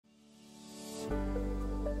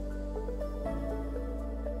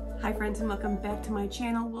Hi friends, and welcome back to my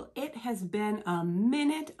channel. Well, it has been a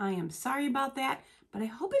minute. I am sorry about that, but I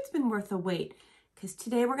hope it's been worth the wait, because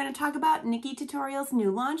today we're going to talk about NikkieTutorials'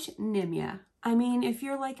 new launch, Nimya. I mean, if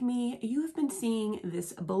you're like me, you have been seeing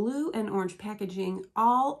this blue and orange packaging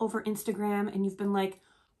all over Instagram, and you've been like,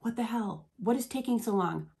 what the hell? What is taking so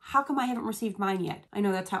long? How come I haven't received mine yet? I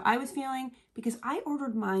know that's how I was feeling, because I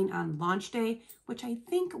ordered mine on launch day, which I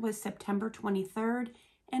think was September 23rd,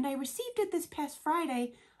 and I received it this past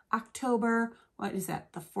Friday, October, what is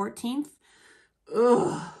that, the 14th?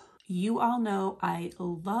 Ugh. You all know I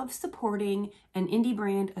love supporting an indie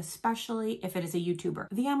brand, especially if it is a YouTuber.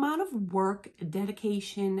 The amount of work,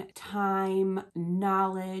 dedication, time,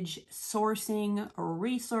 knowledge, sourcing,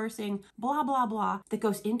 resourcing, blah, blah, blah, that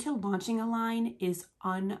goes into launching a line is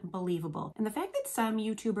unbelievable. And the fact that some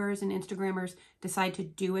YouTubers and Instagrammers decide to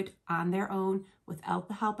do it on their own without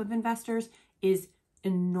the help of investors is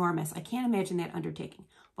enormous. I can't imagine that undertaking.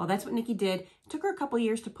 Well, that's what Nikkie did. It took her a couple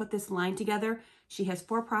years to put this line together. She has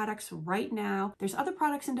 4 products right now. There's other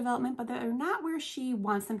products in development, but they're not where she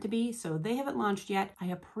wants them to be, so they haven't launched yet. I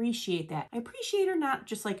appreciate that. I appreciate her not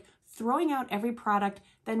just like throwing out every product,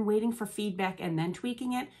 then waiting for feedback and then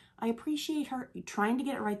tweaking it. I appreciate her trying to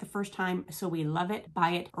get it right the first time so we love it,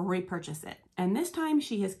 buy it, or repurchase it. And this time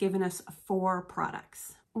she has given us 4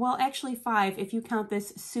 products. Well, actually 5 if you count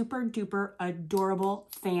this super duper adorable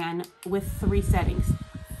fan with 3 settings.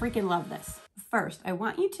 Freaking love this. First, I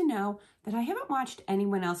want you to know that I haven't watched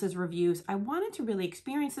anyone else's reviews. I wanted to really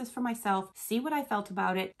experience this for myself, see what I felt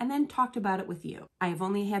about it, and then talked about it with you. I have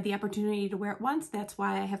only had the opportunity to wear it once. That's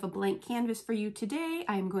why I have a blank canvas for you today.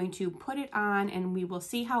 I'm going to put it on and we will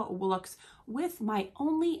see how it looks with my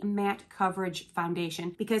only matte coverage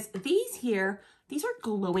foundation, because these are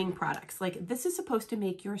glowing products. Like, this is supposed to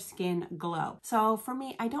make your skin glow. So for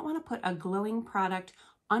me, I don't want to put a glowing product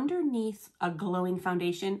underneath a glowing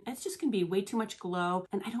foundation. It's just gonna be way too much glow,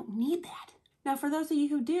 and I don't need that. Now, for those of you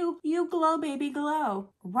who do, you glow, baby,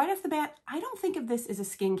 glow. Right off the bat, I don't think of this as a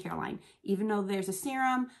skincare line. Even though there's a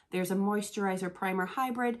serum, there's a moisturizer primer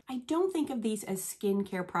hybrid, I don't think of these as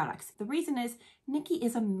skincare products. The reason is Nikkie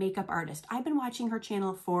is a makeup artist. I've been watching her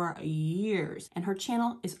channel for years, and her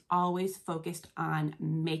channel is always focused on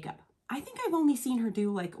makeup. I think I've only seen her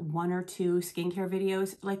do like 1 or 2 skincare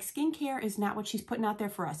videos. Like, skincare is not what she's putting out there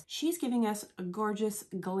for us. She's giving us a gorgeous,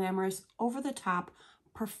 glamorous, over-the-top,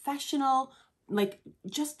 professional, like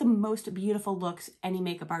just the most beautiful looks any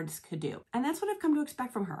makeup artist could do. And that's what I've come to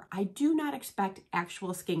expect from her. I do not expect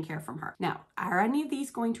actual skincare from her. Now, are any of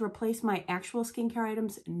these going to replace my actual skincare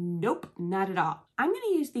items? Nope, not at all. I'm going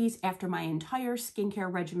to use these after my entire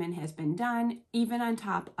skincare regimen has been done, even on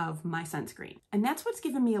top of my sunscreen. And that's what's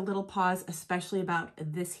given me a little pause, especially about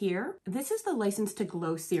this here. This is the License to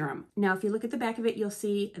Glow serum. Now, if you look at the back of it, you'll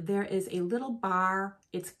see there is a little bar.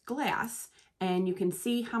 It's glass, and you can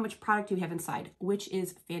see how much product you have inside, which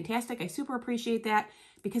is fantastic. I super appreciate that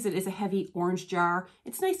because it is a heavy orange jar.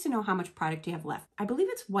 It's nice to know how much product you have left. I believe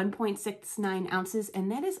it's 1.69 ounces,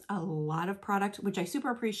 and that is a lot of product, which I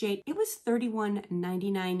super appreciate. It was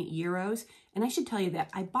 31.99 euros, and I should tell you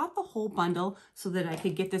that I bought the whole bundle so that I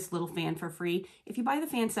could get this little fan for free. If you buy the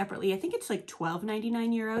fan separately, I think it's like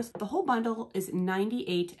 12.99 euros. The whole bundle is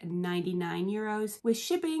 98.99 euros with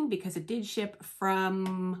shipping, because it did ship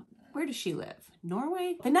from, where does she live?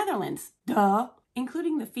 Norway? The Netherlands. Duh.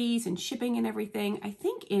 Including the fees and shipping and everything, I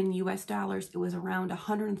think in US dollars, it was around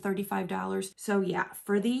 $135. So yeah,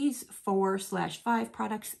 for these 4/5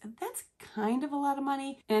 products, that's kind of a lot of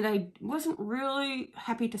money. And I wasn't really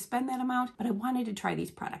happy to spend that amount, but I wanted to try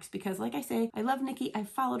these products because, like I say, I love Nikkie. I've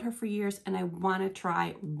followed her for years and I want to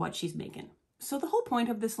try what she's making. So the whole point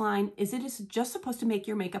of this line is it is just supposed to make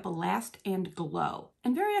your makeup last and glow.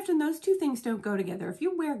 And very often those two things don't go together. If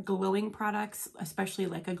you wear glowing products, especially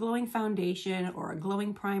like a glowing foundation or a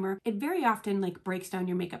glowing primer, it very often like breaks down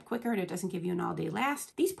your makeup quicker and it doesn't give you an all-day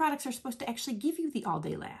last. These products are supposed to actually give you the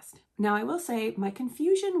all-day last. Now, I will say my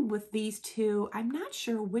confusion with these two, I'm not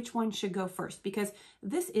sure which one should go first, because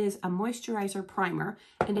this is a moisturizer primer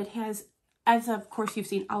and it has, as of course you've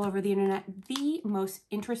seen all over the internet, the most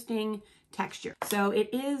interesting texture. So it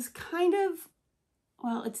is kind of,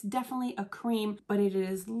 well, it's definitely a cream, but it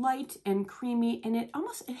is light and creamy, and it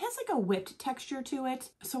has like a whipped texture to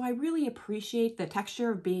it. So I really appreciate the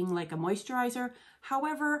texture of being like a moisturizer.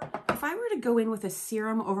 However, if I were to go in with a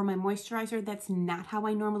serum over my moisturizer, that's not how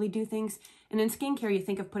I normally do things. And in skincare, you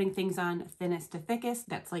think of putting things on thinnest to thickest.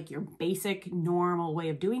 That's like your basic normal way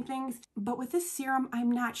of doing things. But with this serum,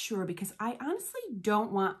 I'm not sure, because I honestly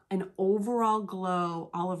don't want an overall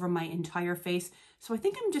glow all over my entire face. So I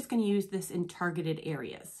think I'm just going to use this in targeted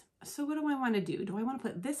areas. So what do I want to do? Do I want to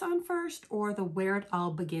put this on first or the Where It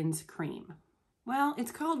All Begins cream? Well,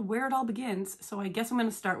 it's called Where It All Begins, so I guess I'm going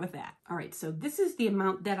to start with that. All right, so this is the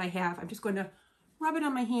amount that I have. I'm just going to rub it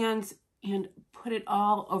on my hands and put it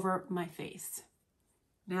all over my face.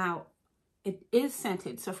 Now, it is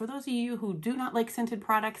scented, so for those of you who do not like scented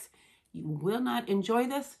products, you will not enjoy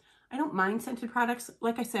this. I don't mind scented products.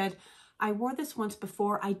 Like I said, I wore this once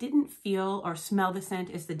before. I didn't feel or smell the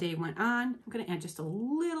scent as the day went on. I'm going to add just a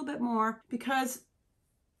little bit more because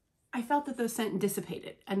I felt that the scent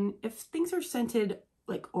dissipated. And if things are scented,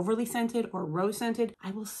 like overly scented or rose scented,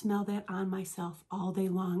 I will smell that on myself all day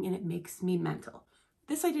long and it makes me mental.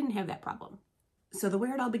 This, I didn't have that problem. So the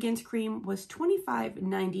Where It All Begins cream was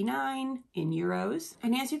 $25.99 in euros.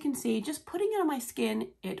 And as you can see, just putting it on my skin,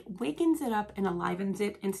 it wakens it up and enlivens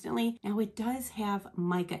it instantly. Now it does have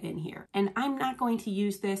mica in here. And I'm not going to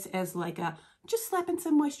use this as like a just slapping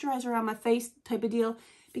some moisturizer on my face type of deal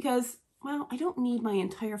because, well, I don't need my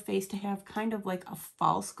entire face to have kind of like a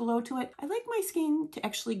false glow to it. I like my skin to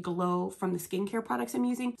actually glow from the skincare products I'm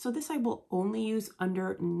using. So this I will only use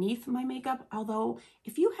underneath my makeup. Although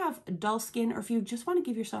if you have dull skin or if you just want to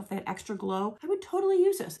give yourself that extra glow, I would totally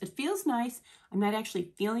use this. It feels nice. I'm not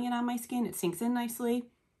actually feeling it on my skin. It sinks in nicely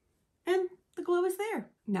and the glow is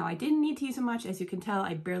there. Now I didn't need to use it much. As you can tell,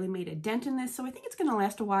 I barely made a dent in this. So I think it's going to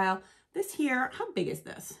last a while. This here, how big is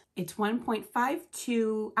this? It's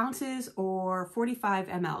 1.52 ounces or 45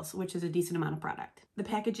 mLs, which is a decent amount of product. The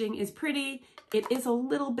packaging is pretty. It is a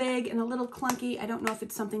little big and a little clunky. I don't know if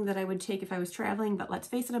it's something that I would take if I was traveling, but let's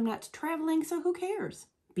face it, I'm not traveling, so who cares?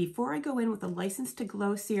 Before I go in with the License to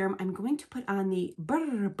Glow serum, I'm going to put on the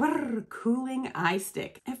cooling eye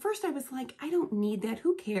stick. At first I was like, I don't need that,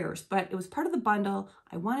 who cares? But it was part of the bundle.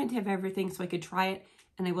 I wanted to have everything so I could try it.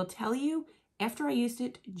 And I will tell you, after I used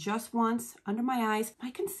it just once under my eyes,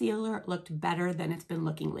 my concealer looked better than it's been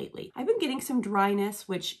looking lately. I've been getting some dryness,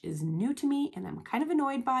 which is new to me, and I'm kind of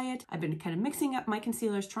annoyed by it. I've been kind of mixing up my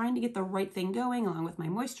concealers, trying to get the right thing going along with my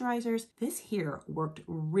moisturizers. This here worked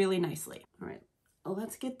really nicely. All right,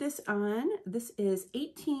 let's get this on. This is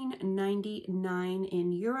 $18.99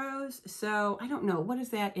 in euros. So I don't know, what is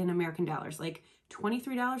that in American dollars? Like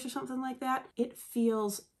 $23 or something like that? It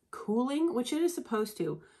feels cooling, which it is supposed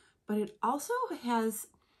to. But it also has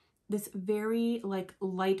this very like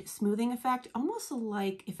light smoothing effect, almost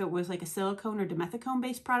like if it was like a silicone or dimethicone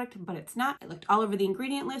based product, but it's not. I looked all over the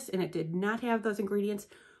ingredient list and it did not have those ingredients,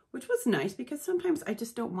 which was nice because sometimes I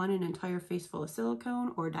just don't want an entire face full of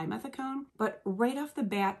silicone or dimethicone. But right off the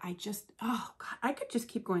bat, I just, oh God, I could just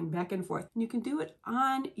keep going back and forth. And you can do it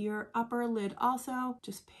on your upper lid also,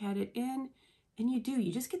 just pat it in. And you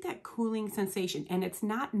just get that cooling sensation. And it's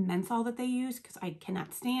not menthol that they use because I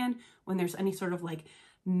cannot stand when there's any sort of like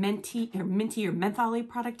minty or mentholy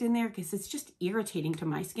product in there because it's just irritating to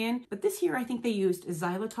my skin. But this here, I think they used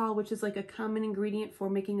xylitol, which is like a common ingredient for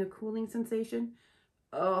making a cooling sensation.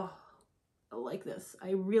 Oh, I like this.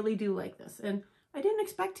 I really do like this. And I didn't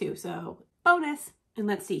expect to, so bonus. And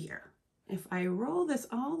let's see here. If I roll this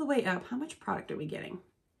all the way up, how much product are we getting?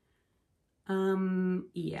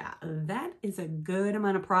 Yeah, that is a good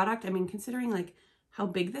amount of product. I mean, considering like how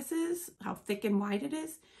big this is, how thick and wide it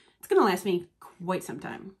is, it's going to last me quite some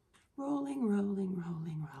time. Rolling, rolling,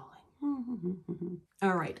 rolling, rolling.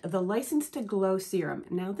 All right, the License to Glow serum.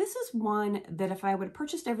 Now this is one that if I would have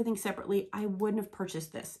purchased everything separately, I wouldn't have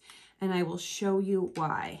purchased this. And I will show you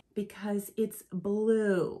why. Because it's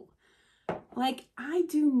blue. Like, I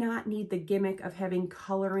do not need the gimmick of having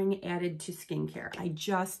coloring added to skincare.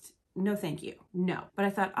 No, thank you. No. But I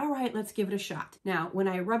thought, all right, let's give it a shot. Now, when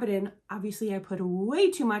I rub it in, obviously I put way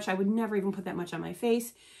too much. I would never even put that much on my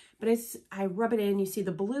face. But as I rub it in, you see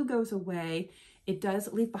the blue goes away. It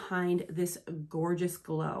does leave behind this gorgeous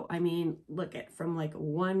glow. I mean, look at from like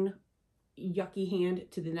one yucky hand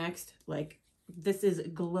to the next, like this is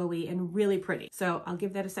glowy and really pretty. So I'll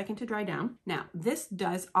give that a second to dry down. Now, this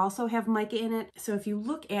does also have mica in it. So if you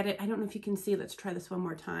look at it, I don't know if you can see, let's try this one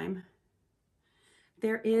more time.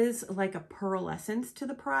 There is like a pearlescence to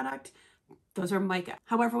the product. Those are mica.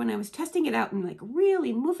 However, when I was testing it out and like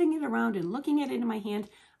really moving it around and looking at it in my hand,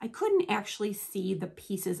 I couldn't actually see the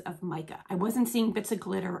pieces of mica. I wasn't seeing bits of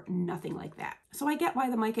glitter, nothing like that. So I get why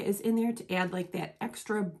the mica is in there to add like that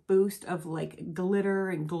extra boost of like glitter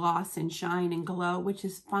and gloss and shine and glow, which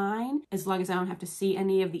is fine as long as I don't have to see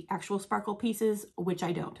any of the actual sparkle pieces, which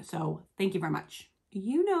I don't. So thank you very much.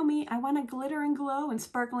 You know me, I want to glitter and glow and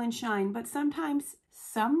sparkle and shine, but sometimes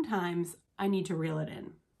I need to reel it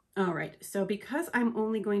in. All right, so because I'm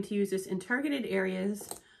only going to use this in targeted areas,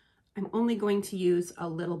 I'm only going to use a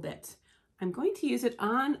little bit. I'm going to use it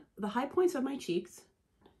on the high points of my cheeks.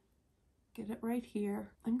 Get it right here.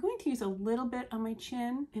 I'm going to use a little bit on my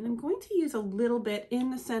chin, and I'm going to use a little bit in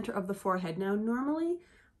the center of the forehead. Now, normally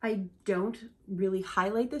I don't really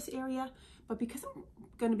highlight this area, but because I'm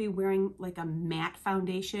going to be wearing like a matte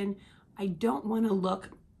foundation, I don't want to look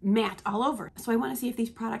matte all over. So I want to see if these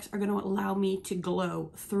products are going to allow me to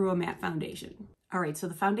glow through a matte foundation. All right, so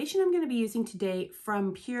the foundation I'm going to be using today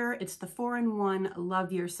from Pure, it's the 4-in-1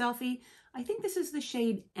 Love Your Selfie. I think this is the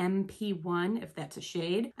shade MP1, if that's a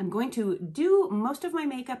shade. I'm going to do most of my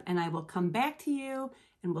makeup and I will come back to you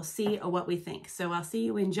and we'll see what we think. So I'll see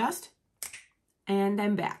you in just, and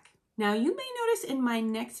I'm back. Now you may notice in my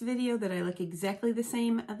next video that I look exactly the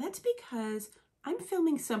same. That's because I'm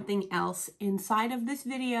filming something else inside of this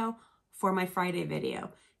video for my Friday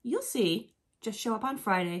video. You'll see. Just show up on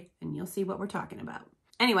Friday and you'll see what we're talking about.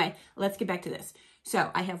 Anyway, let's get back to this.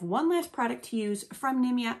 So I have one last product to use from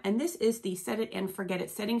Nimya, and this is the Set It and Forget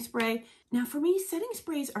It setting spray. Now for me, setting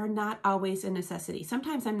sprays are not always a necessity.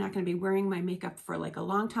 Sometimes I'm not going to be wearing my makeup for like a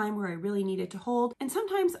long time where I really need it to hold. And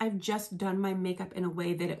sometimes I've just done my makeup in a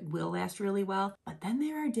way that it will last really well. But then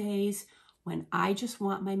there are days when I just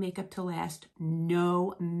want my makeup to last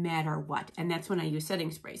no matter what. And that's when I use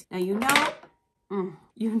setting sprays. Now,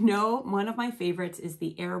 you know, one of my favorites is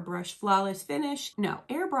the Airbrush Flawless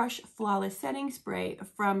Setting Spray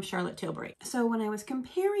from Charlotte Tilbury. So when I was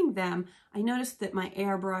comparing them, I noticed that my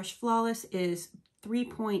Airbrush Flawless is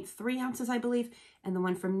 3.3 ounces, I believe, and the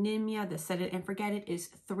one from Nimya, the Set It and Forget It, is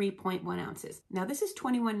 3.1 ounces. Now this is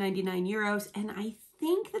 21.99 euros, and I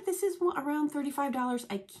think that this is around $35.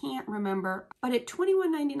 I can't remember, but at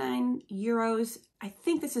 21.99 euros, I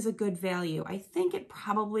think this is a good value. I think it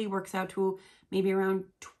probably works out to maybe around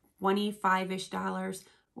 $25-ish.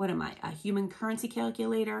 What am I, a human currency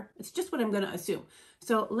calculator? It's just what I'm going to assume.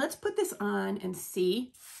 So let's put this on and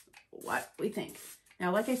see what we think.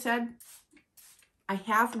 Now, like I said, I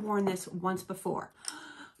have worn this once before.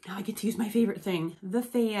 Now I get to use my favorite thing, the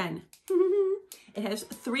fan. It has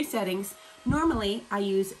 3 settings. Normally, I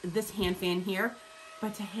use this hand fan here,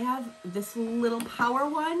 but to have this little power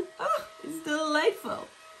one, oh, it's delightful.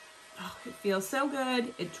 Oh, it feels so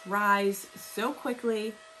good. It dries so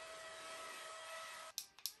quickly.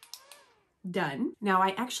 Done. Now,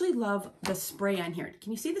 I actually love the spray on here.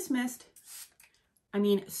 Can you see this mist? I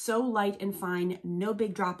mean, so light and fine, no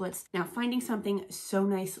big droplets. Now, finding something so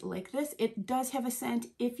nice like this, it does have a scent.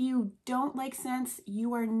 If you don't like scents,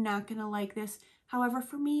 you are not gonna like this. However,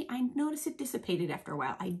 for me, I noticed it dissipated after a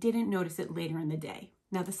while. I didn't notice it later in the day.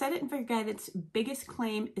 Now, the Set It and Forget It's biggest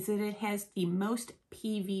claim is that it has the most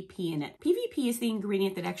PVP in it. PVP is the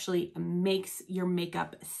ingredient that actually makes your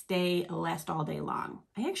makeup last all day long.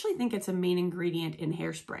 I actually think it's a main ingredient in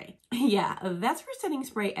hairspray. Yeah, that's where setting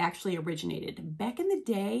spray actually originated. Back in the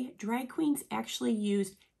day, drag queens actually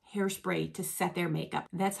used hairspray to set their makeup.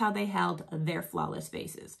 That's how they held their flawless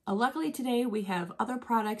faces. Luckily today, we have other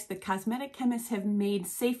products that cosmetic chemists have made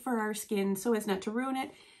safe for our skin so as not to ruin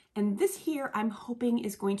it. And this here, I'm hoping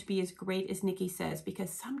is going to be as great as Nikki says, because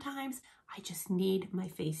sometimes I just need my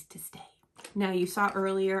face to stay. Now, you saw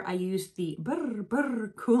earlier, I used the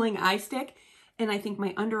cooling eye stick, and I think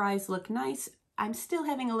my under eyes look nice. I'm still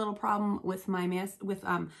having a little problem with my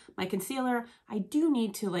my concealer. I do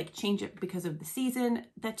need to like change it because of the season.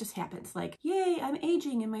 That just happens. Like, yay, I'm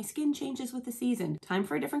aging and my skin changes with the season. Time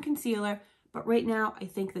for a different concealer. But right now, I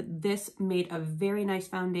think that this made a very nice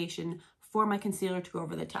foundation for my concealer to go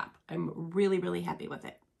over the top. I'm really, really happy with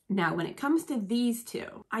it. Now, when it comes to these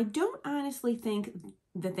two, I don't honestly think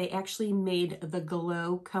that they actually made the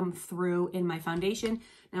glow come through in my foundation.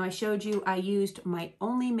 Now, I showed you I used my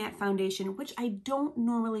only matte foundation, which I don't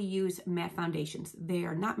normally use matte foundations. They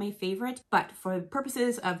are not my favorite, but for the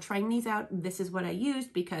purposes of trying these out, this is what I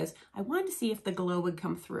used because I wanted to see if the glow would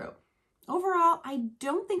come through. Overall, I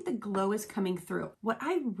don't think the glow is coming through. What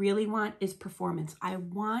I really want is performance. I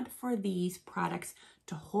want for these products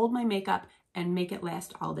to hold my makeup and make it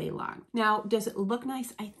last all day long. Now, does it look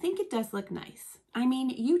nice? I think it does look nice. I mean,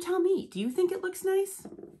 you tell me, do you think it looks nice?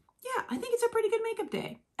 Yeah, I think it's a pretty good makeup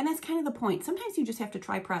day. And that's kind of the point. Sometimes you just have to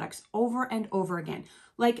try products over and over again.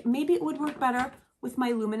 Like maybe it would work better with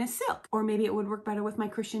my Luminous Silk, or maybe it would work better with my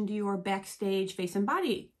Christian Dior Backstage Face and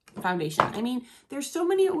Body foundation. I mean, there's so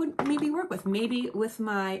many it would maybe work with. Maybe with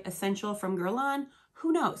my Essential from Guerlain,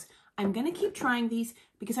 who knows? I'm gonna keep trying these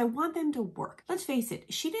because I want them to work. Let's face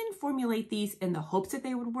it, she didn't formulate these in the hopes that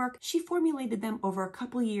they would work. She formulated them over a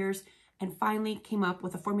couple years and finally came up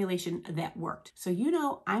with a formulation that worked. So you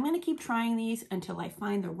know, I'm gonna keep trying these until I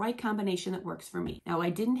find the right combination that works for me. Now,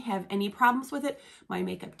 I didn't have any problems with it. My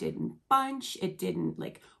makeup didn't bunch, it didn't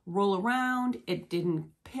roll around, it didn't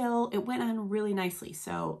pill, it went on really nicely.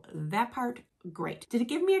 So that part great. Did it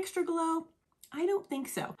give me extra glow? I don't think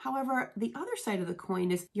so. However, the other side of the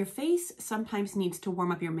coin is your face sometimes needs to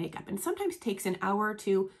warm up your makeup, and sometimes takes an hour or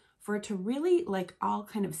two for it to really like all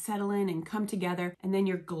kind of settle in and come together, and then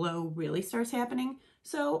your glow really starts happening.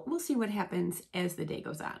 So we'll see what happens as the day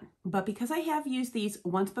goes on. But because I have used these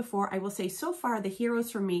once before, I will say so far the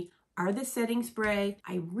heroes for me are the setting spray.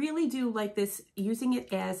 I really do like this, using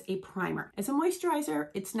it as a primer. As a moisturizer,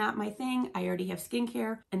 it's not my thing. I already have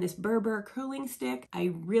skincare, and this Berber curling stick,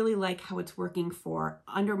 I really like how it's working for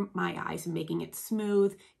under my eyes and making it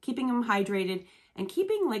smooth, keeping them hydrated, and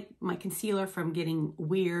keeping like my concealer from getting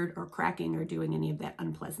weird or cracking or doing any of that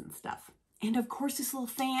unpleasant stuff. And of course, this little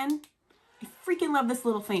fan. I freaking love this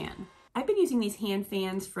little fan. I've been using these hand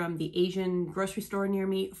fans from the Asian grocery store near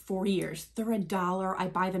me for years. They're $1. I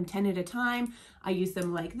buy them 10 at a time. I use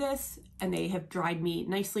them like this, and they have dried me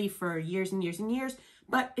nicely for years and years and years,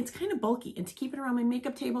 but it's kind of bulky. And to keep it around my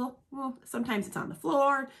makeup table, well, sometimes it's on the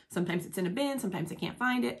floor, sometimes it's in a bin, sometimes I can't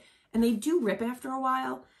find it, and they do rip after a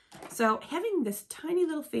while. So having this tiny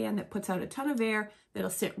little fan that puts out a ton of air that'll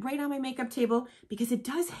sit right on my makeup table, because it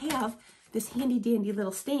does have this handy dandy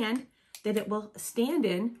little stand that it will stand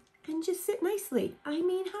in and just sit nicely. I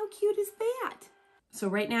mean, how cute is that? So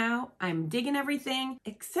right now I'm digging everything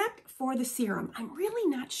except for the serum. I'm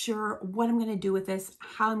really not sure what I'm gonna do with this,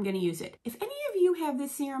 how I'm gonna use it. If any of you have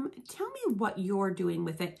this serum, tell me what you're doing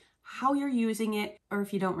with it, how you're using it, or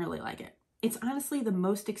if you don't really like it. It's honestly the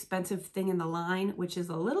most expensive thing in the line, which is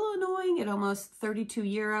a little annoying at almost 32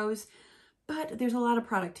 euros. But there's a lot of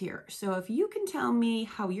product here. So if you can tell me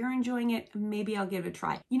how you're enjoying it, maybe I'll give it a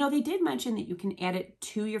try. You know, they did mention that you can add it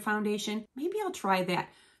to your foundation. Maybe I'll try that.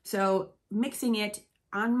 So mixing it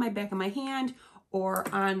on my back of my hand or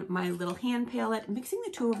on my little hand palette, mixing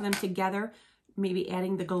the two of them together, maybe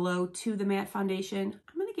adding the glow to the matte foundation.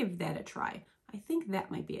 I'm gonna give that a try. I think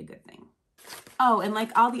that might be a good thing. Oh, and like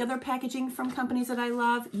all the other packaging from companies that I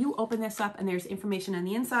love, you open this up and there's information on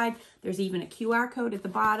the inside. There's even a QR code at the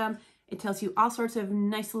bottom. It tells you all sorts of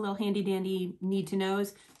nice little handy dandy need to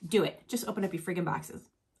knows. Do it. Just open up your friggin' boxes.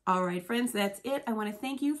 All right, friends, that's it. I want to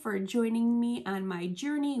thank you for joining me on my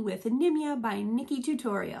journey with Nimya by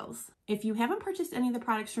NikkieTutorials. If you haven't purchased any of the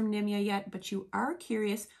products from Nimya yet, but you are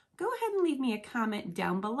curious, go ahead and leave me a comment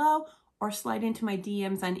down below or slide into my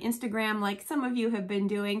DMs on Instagram like some of you have been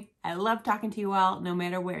doing. I love talking to you all, no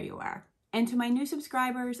matter where you are. And to my new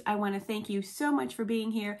subscribers, I want to thank you so much for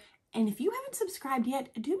being here. And if you haven't subscribed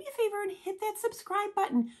yet, do me a favor and hit that subscribe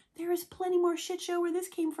button. There is plenty more shit show where this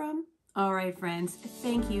came from. All right, friends,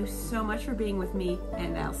 thank you so much for being with me,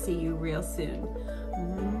 and I'll see you real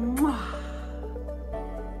soon.